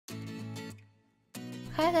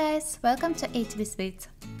Hi guys, welcome to airy Sweets.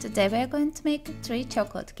 Today we are going to make a tree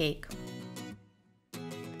chocolate cake.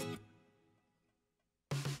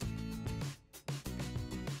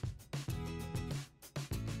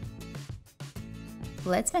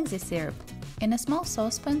 Let's make the syrup. In a small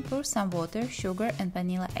saucepan, pour some water, sugar and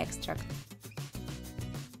vanilla extract.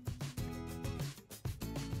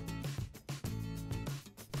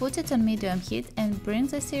 Put it on medium heat and bring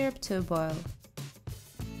the syrup to a boil.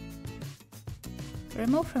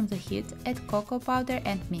 Remove from the heat, add cocoa powder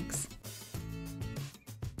and mix.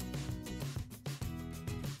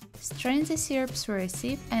 Strain the syrup through a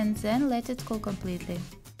sieve and then let it cool completely.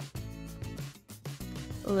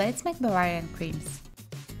 Let's make Bavarian creams.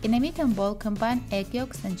 In a medium bowl, combine egg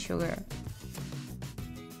yolks and sugar.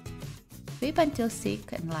 Whip until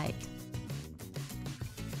thick and light.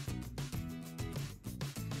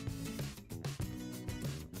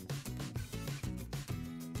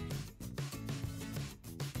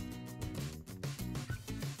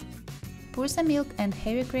 Pour some milk and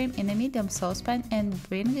heavy cream in a medium saucepan and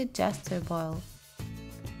bring it just to a boil.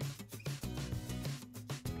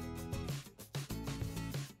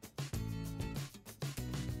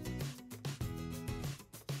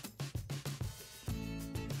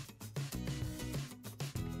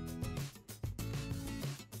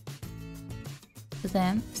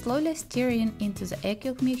 Then, slowly stir into the egg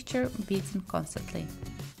yolk mixture, beating constantly.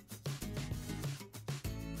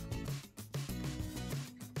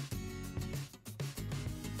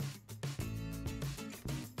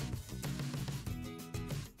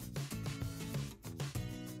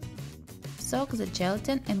 Soak the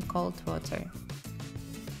gelatin in cold water.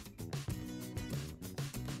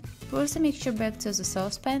 Pour the mixture back to the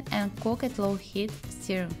saucepan and cook at low heat,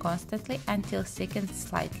 stirring constantly until thickened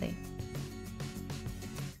slightly.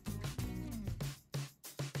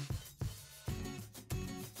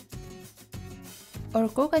 Or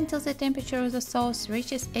cook until the temperature of the sauce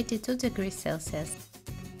reaches 82 degrees Celsius.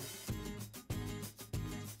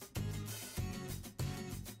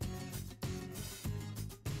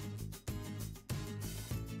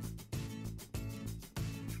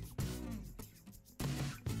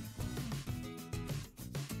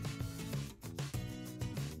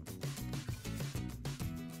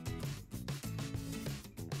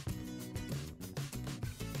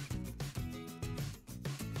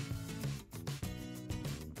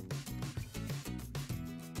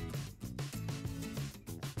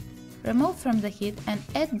 Remove from the heat and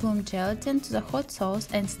add bloom gelatin to the hot sauce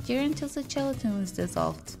and stir until the gelatin is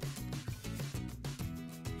dissolved.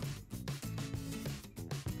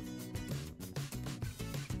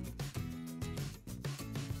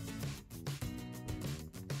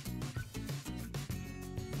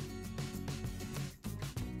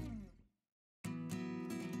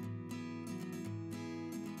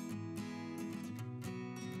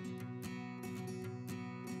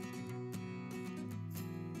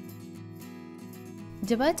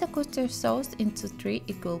 Divide the custard sauce into 3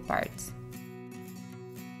 equal parts.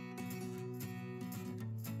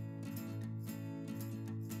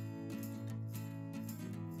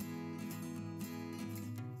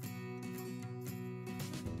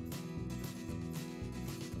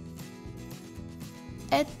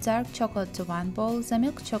 Add dark chocolate to one bowl, the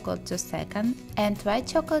milk chocolate to second, and white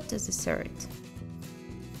chocolate to the third.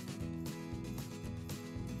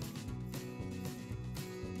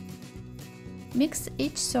 Mix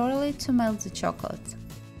each thoroughly to melt the chocolate.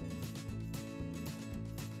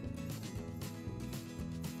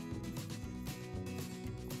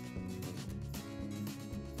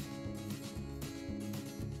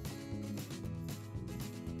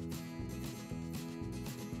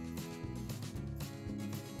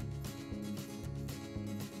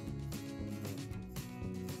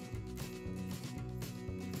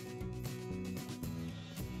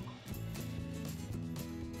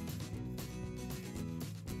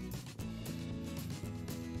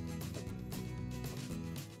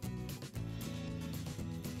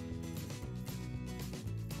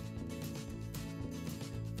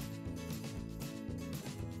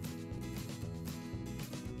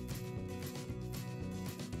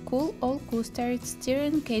 Cool all custard,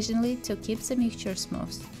 stirring occasionally to keep the mixture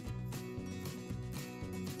smooth.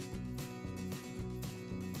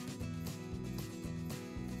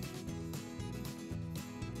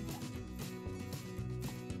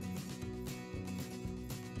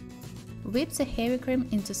 Whip the heavy cream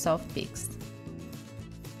into soft peaks.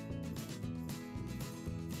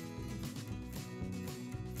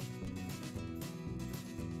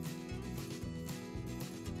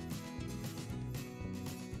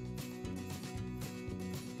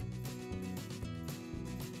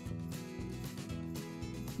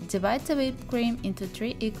 Divide the whipped cream into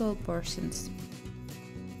 3 equal portions.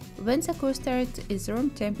 When the custard is room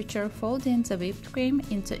temperature, fold in the whipped cream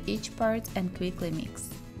into each part and quickly mix.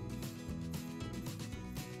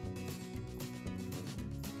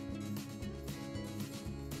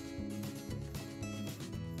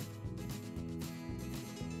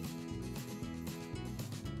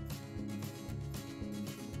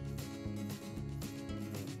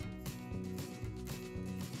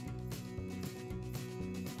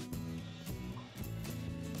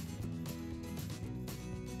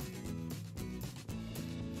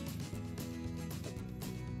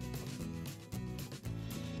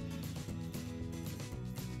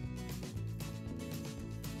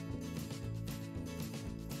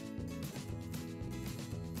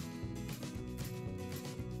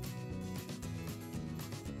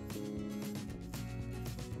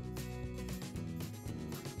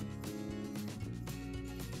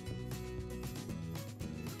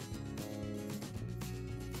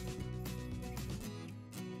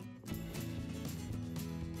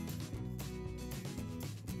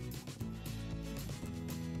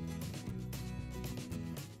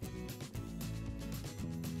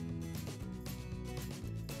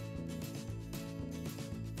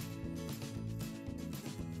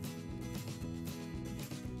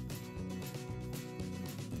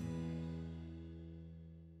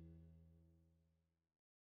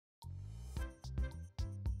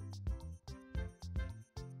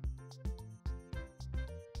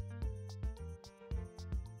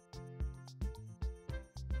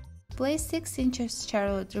 Place 6 inches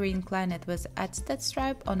charlotte ring lined with acetate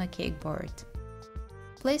stripe on a cake board.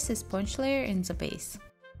 Place a sponge layer in the base.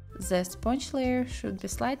 The sponge layer should be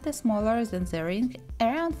slightly smaller than the ring,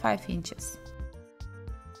 around 5 inches.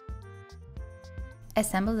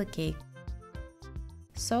 Assemble the cake.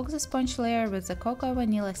 Soak the sponge layer with the cocoa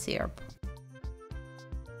vanilla syrup.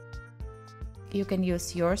 You can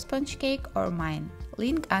use your sponge cake or mine,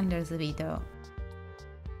 link under the video.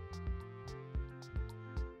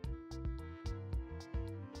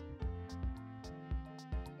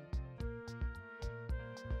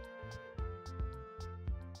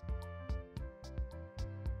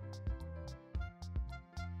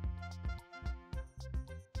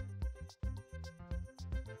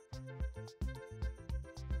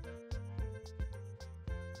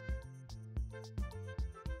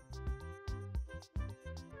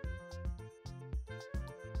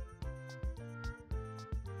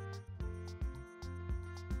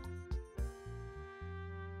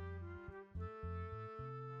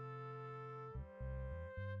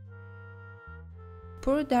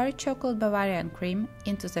 Pour dark chocolate Bavarian cream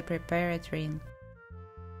into the prepared ring.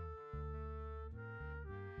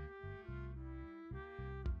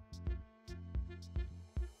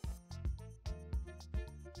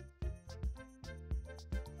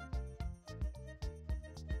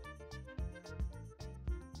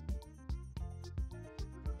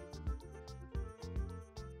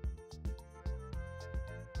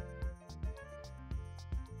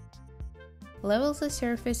 Level the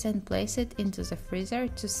surface and place it into the freezer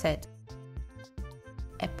to set,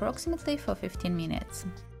 approximately for 15 minutes.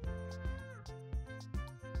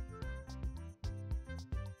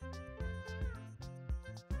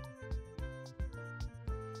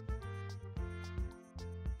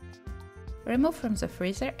 Remove from the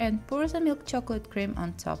freezer and pour the milk chocolate cream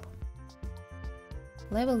on top.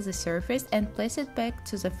 Level the surface and place it back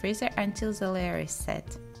to the freezer until the layer is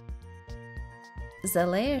set. The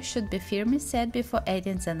layer should be firmly set before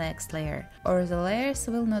adding the next layer, or the layers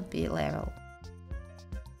will not be level.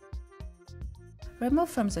 Remove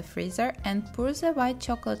from the freezer and pour the white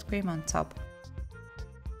chocolate cream on top.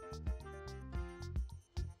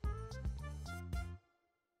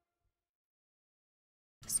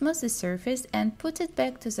 Smooth the surface and put it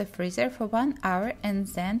back to the freezer for 1 hour and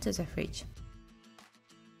then to the fridge.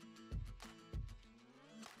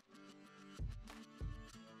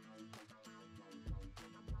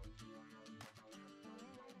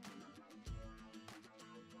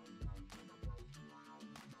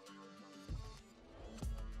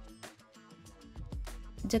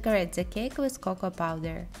 Decorate the cake with cocoa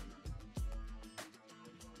powder.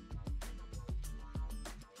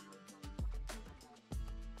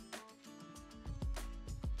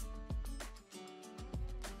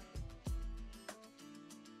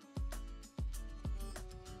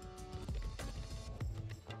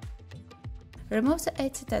 Remove the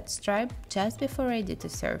acetate stripe just before ready to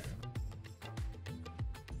serve.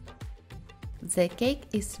 The cake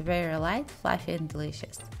is very light, fluffy and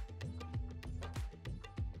delicious.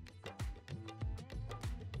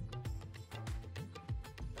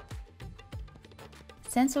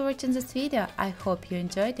 Thanks for watching this video, I hope you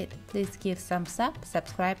enjoyed it. Please give thumbs up,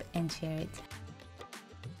 subscribe and share it.